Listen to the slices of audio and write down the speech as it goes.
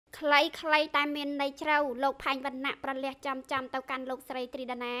ខ្លីតែមានន័យជ្រៅលោកផាញ់វណ្ណៈប្រលះចំទៅកាន់លោកស្រីត្រី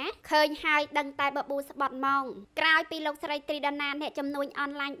ដាណាឃើញហើយដឹងតែបបួស្បត់ម៉ងក្រោយពីលោកស្រីត្រីដាណាអ្នកចំនួនអ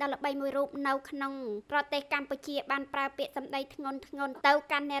នឡាញដល់ល្បីមួយរូបនៅក្នុងប្រទេសកម្ពុជាបានប្រើពាក្យសម្ដីធ្ងន់ទៅ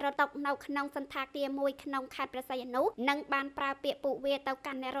កាន់អ្នករត់តុនៅក្នុងសន្តាគារមួយក្នុងខេត្តព្រះសីហនុនិងបានប្រើពាក្យពុវាទៅ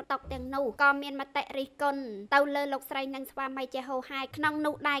កាន់អ្នករត់តុទាំងនោះក៏មានមតិរិះគន់ទៅលើលោកស្រីនិងស្វាមីជាហូរហែក្នុង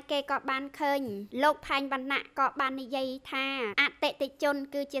នោះដែរគេក៏បានឃើញលោកផាញ់វណ្ណៈក៏បាននិយាយថាអតិថិជន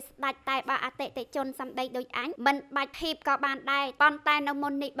គឺជាស្ដេចតែបើអតិថិជនសម្ដីដូចអញមិនបាច់ធីបក៏បានដែរប៉ុន្តែនៅមុ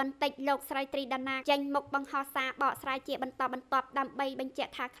ននេះបន្តិចលោកស្រីត្រីដាណាចេញមុខបង្ហោះសារបកស្រាយជាបន្តបន្ទាប់ដើម្បីបញ្ជា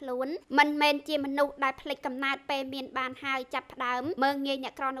ក់ថាខ្លួនមិនមែនជាមនុស្សដែលភ្លេចកំណើតពេលមានបានហើយចាប់ផ្ដើមមើងងាយអ្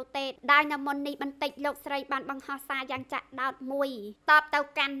នកក្រនោះទេដែលនៅមុននេះបន្តិចលោកស្រីបានបង្ហោះសារយ៉ាងចាក់ដោតមួយតបទៅ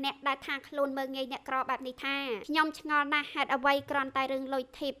កាន់អ្នកដែលថាខ្លួនមើងងាយអ្នកក្របែបនេះថាខ្ញុំឆ្ងល់ណាស់ហេតុអ្វីគ្រាន់តែរឿងលុយ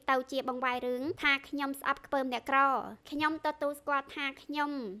ធីបទៅជាបង្វែររឿងថាខ្ញុំស្អប់ខ្ពើមអ្នកក្រខ្ញុំទទួលស្គាល់ថាខ្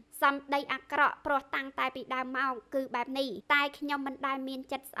ញុំសម្ដីអាក្រក់ព្រោះតាំងតែពីដើមមកគឺបែបនេះតែខ្ញុំមិនដែលមាន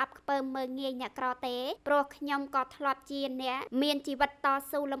ចិត្តស្អប់ខ្ពើមមើងងាយអ្នកក្រទេព្រោះខ្ញុំក៏ធ្លាប់ជាអ្នកមានជីវិតត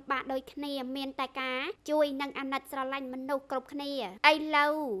ស៊ូលំបាកដូចគ្នាមានតែការជួយនិងអាណិតស្រឡាញ់មនុស្សគ្រប់គ្នាឥឡូ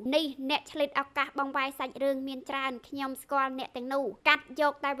វនេះអ្នកឆ្លៀតឱកាសបង្វែរសាច់រឿងមានច្រើនខ្ញុំស្គាល់អ្នកទាំងនោះកាត់យ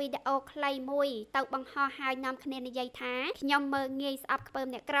កតែវីដេអូខ្លីមួយទៅបង្ហោះហើយនាំគ្នានិយាយថាខ្ញុំមើងងាយស្អប់ខ្ពើម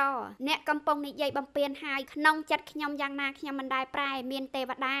អ្នកក្រអ្នកកំពុងនិយាយបំពេញហើយក្នុងចិត្តខ្ញុំយ៉ាងណាខ្ញុំមិនដែលប្រែមានទេ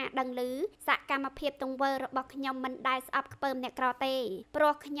វតាដឹងឮសកម្មភាពទង្វើរបស់ខ្ញុំមិនដែលស្អប់ខ្ពើមអ្នកក្រទេព្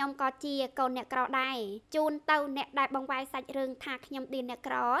រោះខ្ញុំក៏ជាកូនអ្នកក្រដែរជូនទៅអ្នកដែលបង្វែរសាច់រឿងថាខ្ញុំឌីនអ្នក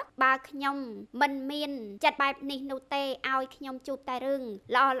ក្របើខ្ញុំមិនមានចិត្តបែបនេះនោះទេឲ្យខ្ញុំជួបតែរឿង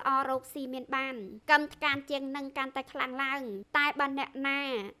ល្អរកស៊ីមានបានកម្មការជាងនឹងកាន់តែខ្លាំងឡើងតែបើអ្នកណា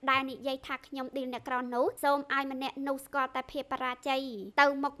ដែលនិយាយថាខ្ញុំឌីនអ្នកក្រនោះសូមឲ្យម្នាក់នោះស្គាល់តែភាពបរាជ័យទៅ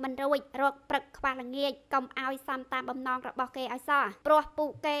មុខមិនរួចរកព្រឹកខ្វះល្ងាចកុំឲ្យសំតាមបំណងរបស់គេឲ្យសោះព្រោះពួ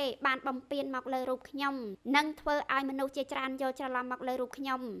កគេបានបំពេញមកលើរូបខ្ញុំនិងធ្វើឲ្យមនុស្សជាច្រើនយកច្រឡំមកលើរូបខ្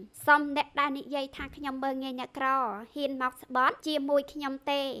ញុំសូមអ្នកដែលនិយាយថាខ្ញុំមើងងាយអ្នកក្រហ៊ានមកស្បត់ជាមួយខ្ញុំ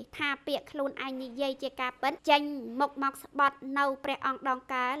ទេថាពាក្យខ្លួនឯងនិយាយជាការពិតចេញមកស្បត់នៅព្រះអង្គដង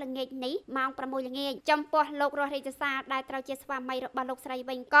កើល្ងាចនេះម៉ោង6ល្ងាចចំពោះលោករស់រាជសាដែលត្រូវជាស្វាមីរបស់លោកស្រី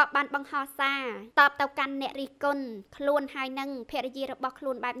វិញក៏បានបង្ហោះសារតបទៅកាន់អ្នករិះគន់ខ្លួនហើយនឹងភរិយារបស់ខ្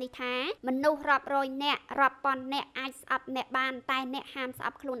លួនបែបនេះថាមនុស្សរាប់រយនាក់រាប់ពាន់នាក់អាចស្អប់អ្នកបានតែអ្នកហាមស្អ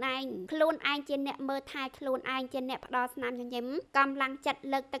ប់ខ្លួនឯងជាអ្នកមើលថែខ្លួនឯងជាអ្នកផ្ដល់ស្នាមញញឹមកម្លាំងចិត្ត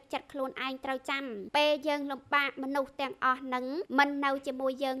លើកទឹកចិត្តខ្លួនឯងត្រូវចាំពេលយើងលំបាកមនុស្សទាំងអស់នឹងមិននៅជាមួ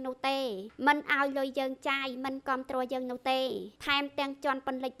យយើងនោះទេមិនឲ្យលុយយើងចាយមិនគ្រប់គ្រងយើងនោះទេថែមទាំងជន់ប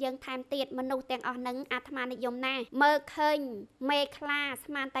ន្លិចយើងថែមទៀតមនុស្សទាំងអស់នឹងអាត្មានិយមណាស់មើលឃើញមេខ្លា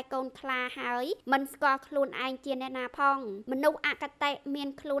ស្មានតែកូនខ្លាហើយមិនស្គាល់ខ្លួនឯងជាអ្នកណាផងមនុស្សអកតេមាន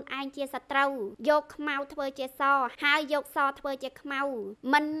ខ្លួនឯងជាសត្រូវយកខ្មៅធ្វើជាសហើយយកសធ្វើជាខ្មៅ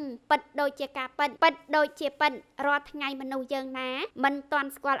មិនពិតដូចជាការពិតដូចជាពិតរាល់ថ្ងៃមនុស្សយើងណាមិនទាន់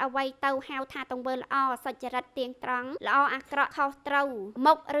ស្គាល់អ្វីទៅហៅថាទង្វើល្អសុចរិតទៀងត្រង់ល្អអាក្រក់ខុសត្រូវ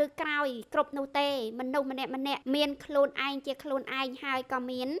មុខឬក្រោយគ្រប់នោះទេមនុស្សម្នាក់មានខ្លួនឯងជាខ្លួនឯងហើយក៏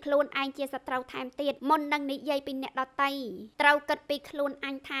មានខ្លួនឯងជាសត្រូវថែមទៀតមុននឹងនិយាយពីអ្នកដទៃត្រូវគិតពីខ្លួនអ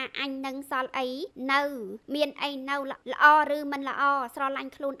ញថាអញនឹងសល់អីនៅមានអីនៅល្អឬមិនល្អស្រឡា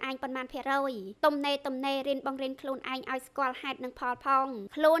ញ់ខ្លួនឯងប៉ុន្មានភាគរយទំនេររៀនបង្រៀនខ្លួនឯងឲ្យស្គាល់ហេតុនិងផលផង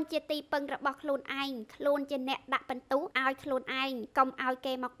ខ្លួនជាទីពឹងរបស់ខ្លួនឯងខ្លួនជាអ្នកដាក់បន្ទុកឲ្យខ្លួនឯងកុំឲ្យ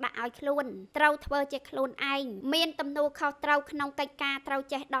គេមកដាក់ឲ្យខ្លួនត្រូវធ្វើជាខ្លួនឯងមានទំនួលខុសត្រូវក្នុងកិច្ចការត្រូវ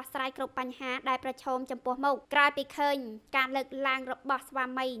ចេះដោះស្រាយគ្រប់បញ្ហាដែលប្រឈមចំពោះមុខក្រោយពីឃើញការលើកឡើងរបស់ស្វា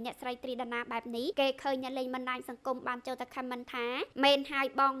មីអ្នកស្រីត្រីដាណាបែបនេះគេឃើញអ្នកលេងបណ្ដាញសង្គមបានចូលទៅខមមិនថាមែនហើយ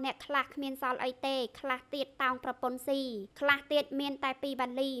បងអ្នកខ្លះគ្មានសល់អីទេខ្លះទៀតតោងប្រពន្ធស៊ីខ្លះទៀតមានតែពីបា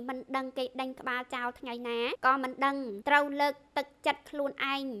លីមិនដឹងគេដេញក្បាលចោលថ្ងៃណាក៏មិនដឹងត្រូវលើកទឹកចិត្តខ្លួន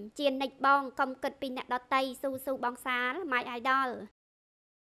ឯងជានិច្ចបងកុំគិតពីអ្នកដតីស៊ូបងសាល My Idol